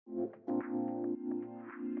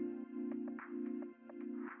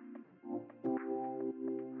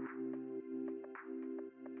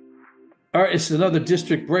All right, it's another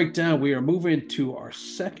district breakdown. We are moving to our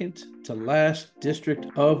second to last district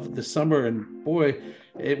of the summer, and boy,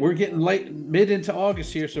 we're getting late, mid into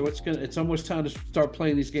August here, so it's almost time to start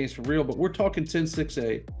playing these games for real. But we're talking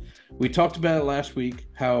 10-6A. We talked about it last week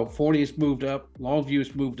how Forney has moved up, Longview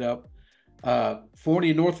has moved up.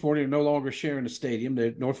 Forney and North Forney are no longer sharing the stadium.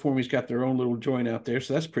 North Forney's got their own little joint out there,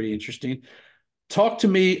 so that's pretty interesting. Talk to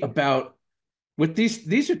me about with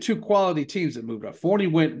these are two quality teams that moved up. Forney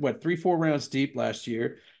went what 3-4 rounds deep last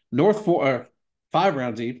year. North four 5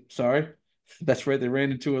 rounds deep. Sorry, that's right. They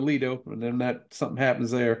ran into Alito, and then that something happens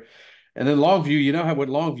there. And then Longview, you know how what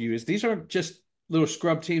Longview is. These aren't just little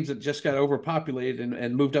scrub teams that just got overpopulated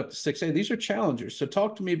and moved up to 6A. These are challengers. So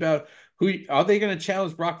talk to me about who are they going to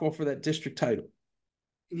challenge Brockwell for that district title?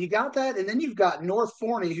 You got that, and then you've got North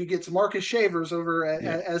Forney, who gets Marcus Shavers over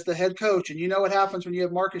Yeah. as the head coach. And you know what happens when you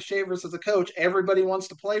have Marcus Shavers as a coach? Everybody wants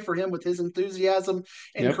to play for him with his enthusiasm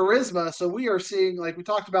and Yep. charisma. So we are seeing, like we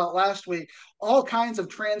talked about last week, all kinds of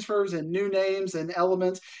transfers and new names and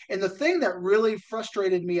elements. And the thing that really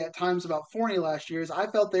frustrated me at times about Forney last year is I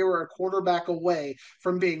felt they were a quarterback away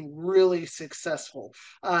from being really successful.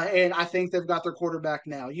 And I think they've got their quarterback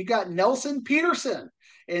now. You got Nelson Peterson,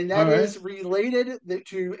 and All that right. is related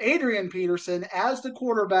to Adrian Peterson as the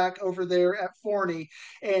quarterback over there at Forney.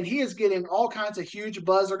 And he is getting all kinds of huge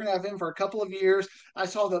buzz. They're going to have him for a couple of years. I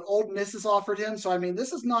saw that Old Miss has offered him. So, I mean,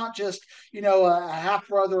 this is not just, a half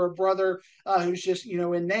brother or brother who's just,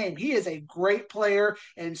 in name. He is a great player.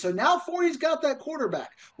 And so now Forney's got that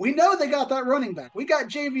quarterback. We know they got that running back. We got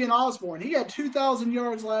Javian Osborne. He had 2,000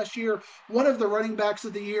 yards last year, one of the running backs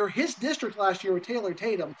of the year. His district last year with Taylor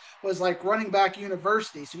Tatum was like running back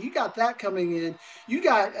university. So you got that coming in. You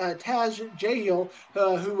got Taj Jahill,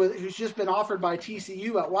 who's just been offered by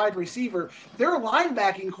TCU at wide receiver. Their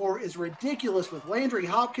linebacking core is ridiculous with Landry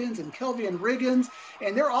Hopkins and Kelvin Riggins.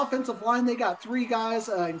 And their offensive line, they got three guys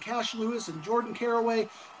in Cash Lewis and Jordan Caraway.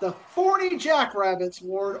 The Forney Jackrabbits,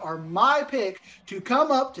 Ward, are my pick to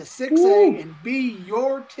come up to 6A Woo. and be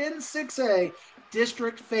your 10-6A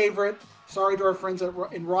district favorite. Sorry to our friends in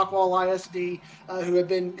Rockwall ISD who have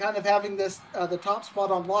been kind of having the top spot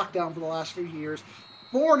on lockdown for the last few years.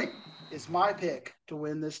 Forney is my pick to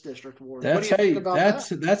win this district award. What do That's you how think you about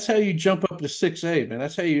that? that's how you jump up to 6A, man.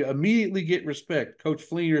 That's how you immediately get respect. Coach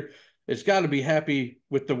Fleener has got to be happy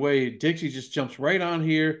with the way Dixie just jumps right on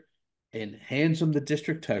here and hands him the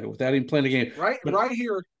district title without even playing the game. Right, But right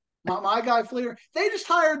here. My guy Fleer, they just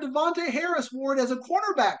hired Devontae Harris Ward as a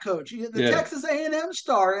cornerback coach, the yeah, Texas A&M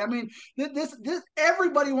star. I mean, this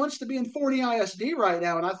everybody wants to be in Forney ISD right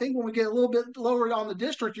now, and I think when we get a little bit lower on the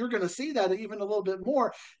district, you're going to see that even a little bit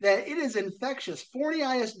more. That it is infectious. Forney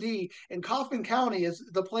ISD and Kaufman County is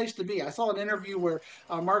the place to be. I saw an interview where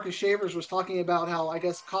Marcus Shavers was talking about how I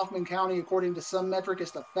guess Kaufman County, according to some metric,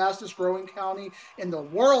 is the fastest growing county in the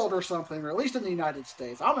world or something, or at least in the United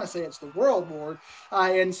States. I'm going to say it's the world, Ward.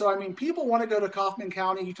 And so, I mean, people want to go to Kaufman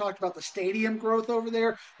County. You talked about the stadium growth over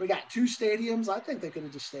there. We got two stadiums. I think they could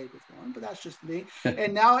have just stayed with one, but that's just me.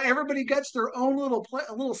 And now everybody gets their own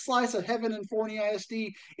a little slice of heaven in Forney ISD.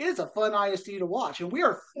 It is a fun ISD to watch. And we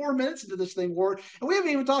are 4 minutes into this thing, Ward. And we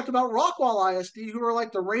haven't even talked about Rockwall ISD, who are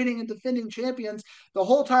like the reigning and defending champions the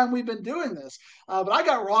whole time we've been doing this. But I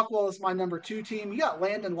got Rockwall as my number two team. You got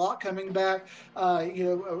Landon Locke coming back, a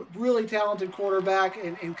really talented quarterback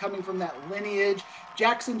and coming from that lineage.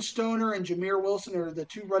 Jackson Stoner and Jameer Wilson are the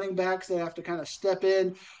two running backs that have to kind of step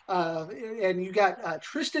in. And you got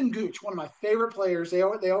Tristan Gooch, one of my favorite players. They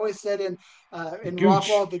always said in Gooch.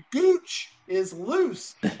 Rockwall, the Gooch is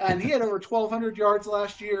loose. And he had over 1,200 yards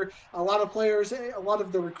last year. A lot of players, a lot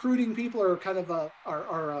of the recruiting people are kind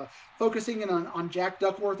of focusing in on Jack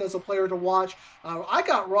Duckworth as a player to watch. I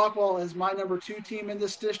got Rockwall as my number two team in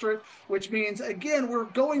this district, which means, again, we're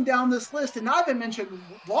going down this list. And I haven't mentioned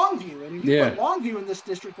Longview. I mean, you put Yeah. Longview in this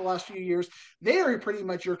district the last few years, they are pretty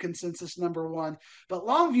much your consensus number one. But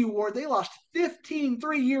Longview, Ward, they lost 15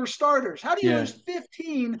 3-year starters. How do you Yeah. lose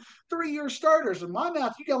 15 3-year starters? In my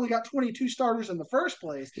math, you only got 22 starters in the first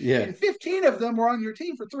place, Yeah. and 15 of them were on your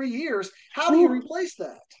team for 3 years. How do you Woo. replace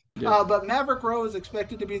that? Yeah. But Maverick Rowe is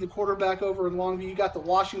expected to be the quarterback over in Longview. You got the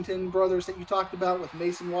Washington brothers that you talked about with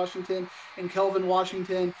Mason Washington and Kelvin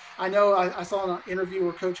Washington. I know I saw an interview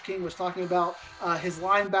where Coach King was talking about his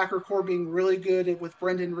linebacker core being really good with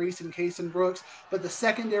Brendan Reese and Kason Brooks, but the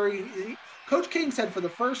secondary, Coach King said for the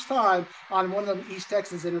first time on one of them East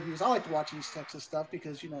Texas interviews. I like to watch East Texas stuff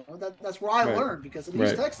because that's where I Right. learned. Because in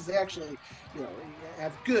East Right. Texas they actually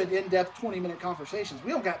have good in-depth 20-minute conversations.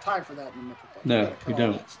 We don't got time for that in the Metroplex. We got No, to we cut all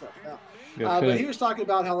don't. that stuff out. But he was talking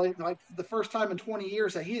about how like the first time in 20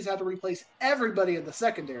 years that he has had to replace everybody in the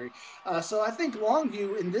secondary. So I think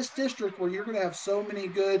Longview in this district where you're going to have so many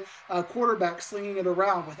good quarterbacks slinging it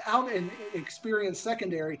around without an experienced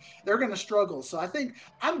secondary, they're going to struggle. So I think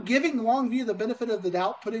I'm giving Longview the benefit of the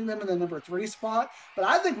doubt, putting them in the number 3 spot. But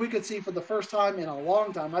I think we could see for the first time in a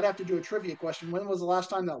long time, I'd have to do a trivia question. When was the last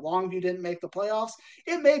time that Longview didn't make the playoffs?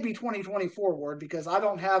 It may be 2024, Ward, because I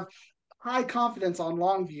don't have high confidence on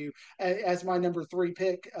Longview as my number 3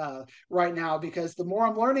 pick right now, because the more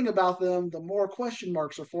I'm learning about them, the more question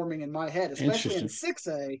marks are forming in my head, especially in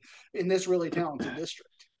 6A in this really talented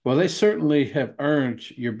district. Well, they certainly have earned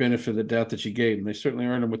your benefit of the doubt that you gave them. They certainly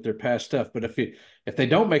earned them with their past stuff. But if they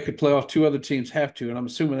don't make the playoff, 2 other teams have to, and I'm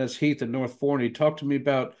assuming that's Heath and North Forney. Talk to me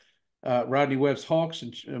about Rodney Webb's Hawks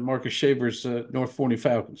and Marcus Shaver's North Forney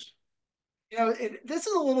Falcons. This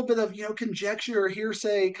is a little bit of, conjecture,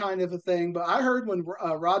 hearsay kind of a thing, but I heard when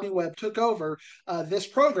Rodney Webb took over this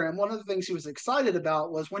program, one of the things he was excited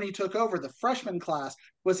about was when he took over, the freshman class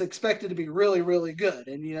was expected to be really, really good.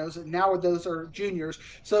 And, so now those are juniors.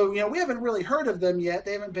 So, we haven't really heard of them yet.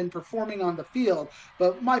 They haven't been performing on the field.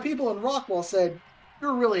 But my people in Rockwall said,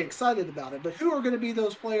 you're really excited about it, but who are going to be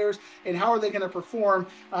those players and how are they going to perform?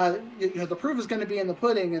 The proof is going to be in the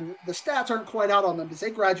pudding, and the stats aren't quite out on them because they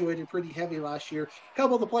graduated pretty heavy last year. A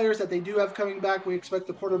couple of the players that they do have coming back, we expect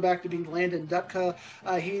the quarterback to be Landon Dutka.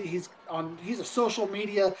 He's a social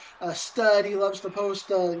media stud. He loves to post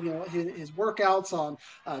his workouts on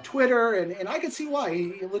Twitter, and I can see why.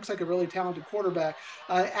 He looks like a really talented quarterback.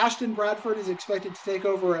 Ashton Bradford is expected to take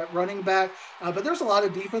over at running back, but there's a lot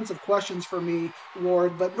of defensive questions for me, Ward.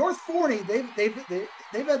 But North Forney, they've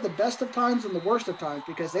had the best of times and the worst of times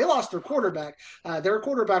because they lost their quarterback. Their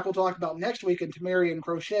quarterback we'll talk about next week, and Tamarian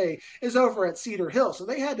Crochet is over at Cedar Hill, so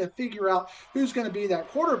they had to figure out who's going to be that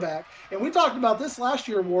quarterback. And we talked about this last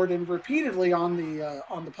year, Ward, and repeatedly on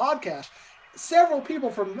the podcast. Several people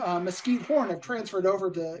from Mesquite Horn have transferred over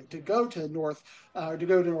to go to North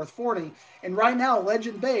Forney, and right now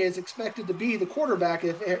Legend Bay is expected to be the quarterback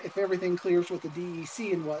if everything clears with the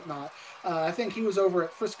DEC and whatnot. I think he was over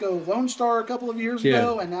at Frisco Lone Star a couple of years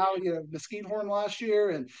ago, and now Mesquite Horn last year,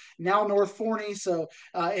 and now North Forney. So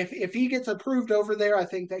if he gets approved over there, I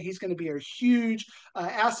think that he's going to be a huge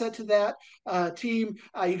asset to that team.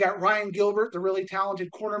 You got Ryan Gilbert, the really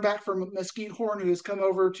talented cornerback from Mesquite Horn, who has come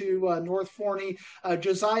over to North Forney.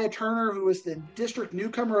 Josiah Turner, who was the district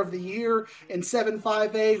newcomer of the year in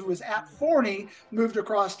 7-5A, who was at Forney, moved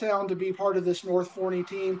across town to be part of this North Forney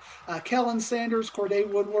team. Kellen Sanders, Corday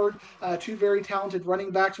Woodward, 2 very talented running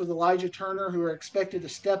backs with Elijah Turner, who are expected to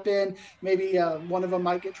step in. Maybe one of them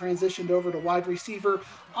might get transitioned over to wide receiver.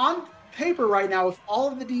 On paper right now, if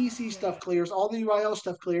all of the DEC stuff clears, all the UIL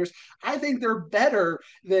stuff clears, I think they're better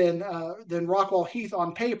than Rockwall Heath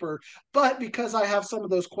on paper. But because I have some of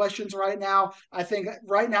those questions right now, I think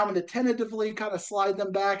right now I'm going to tentatively kind of slide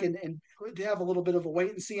them back and have a little bit of a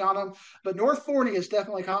wait and see on them. But North Forney has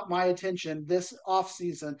definitely caught my attention this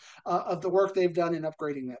offseason of the work they've done in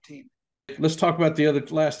upgrading that team. Let's talk about the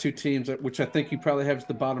last 2 teams, which I think you probably have as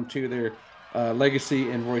the bottom 2 there, Legacy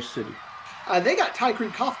and Royce City. They got Tyreek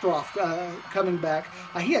Kofdroff coming back.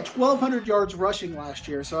 He had 1,200 yards rushing last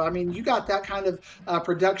year. So, I mean, you got that kind of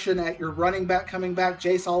production at your running back coming back.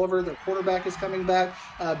 Jace Oliver, their quarterback, is coming back.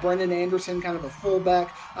 Brendan Anderson, kind of a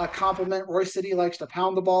fullback complement. Royce City likes to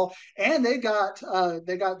pound the ball. And they got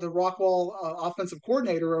the Rockwall offensive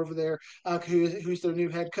coordinator over there who's their new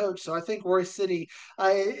head coach. So I think Royce City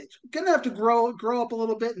is going to have to grow up a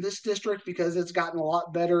little bit in this district because it's gotten a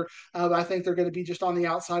lot better. I think they're going to be just on the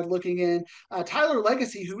outside looking in. Tyler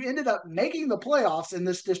Legacy, who ended up making the playoffs in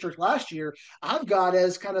this district last year, I've got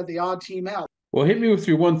as kind of the odd team out. Well, hit me with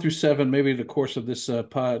your 1 through 7. Maybe in the course of this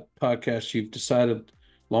podcast, you've decided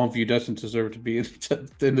Longview doesn't deserve to be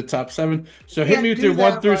in the top 7. So hit me with your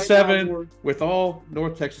 1 through 7 with all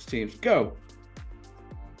North Texas teams. Go.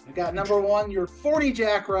 I got number 1, your Forney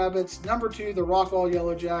Jackrabbits. Number 2, the Rockwall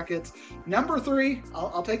Yellow Jackets. Number 3,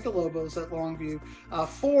 I'll take the Lobos at Longview.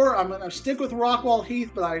 4, I'm going to stick with Rockwall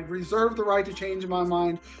Heath, but I reserve the right to change my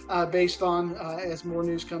mind based on as more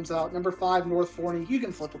news comes out. Number 5, North Forney. You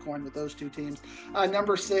can flip a coin with those 2 teams.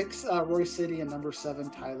 Number 6, Royce City, and number 7,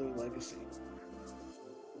 Tyler Legacy.